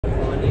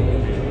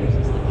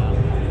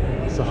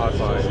It's a hard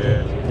fight,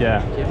 yeah.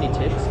 Yeah. Do you have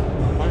any tips?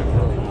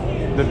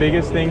 The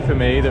biggest thing for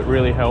me that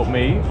really helped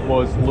me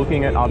was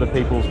looking at other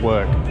people's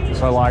work.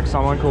 So like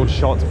someone called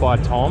Shots by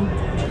Tom,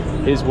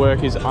 his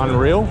work is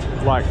unreal.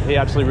 Like he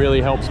actually really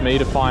helps me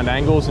to find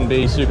angles and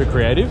be super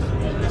creative.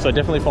 So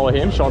definitely follow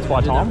him, Shots by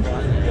Tom.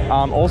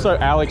 Also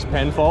Alex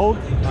Penfold.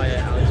 Oh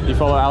yeah, Alex. You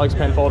follow Alex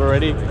Penfold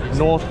already?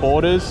 North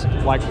Borders,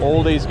 like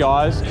all these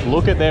guys,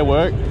 look at their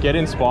work, get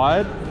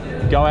inspired,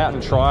 go out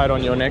and try it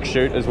on your next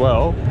shoot as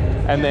well.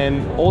 And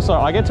then also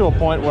I get to a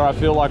point where I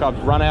feel like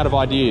I've run out of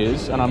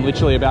ideas and I'm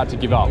literally about to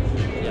give up.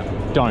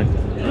 Yeah. Don't.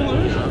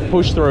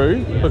 Push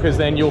through, because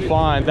then you'll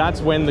find that's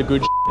when the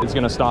good shit is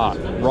gonna start,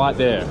 right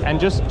there. And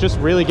just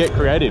really get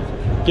creative.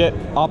 Get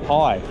up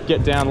high,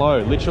 get down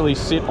low, literally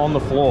sit on the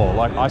floor.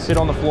 Like I sit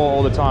on the floor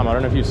all the time. I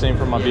don't know if you've seen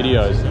from my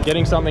videos.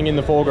 Getting something in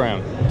the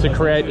foreground to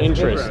create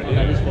interest,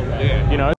 you know?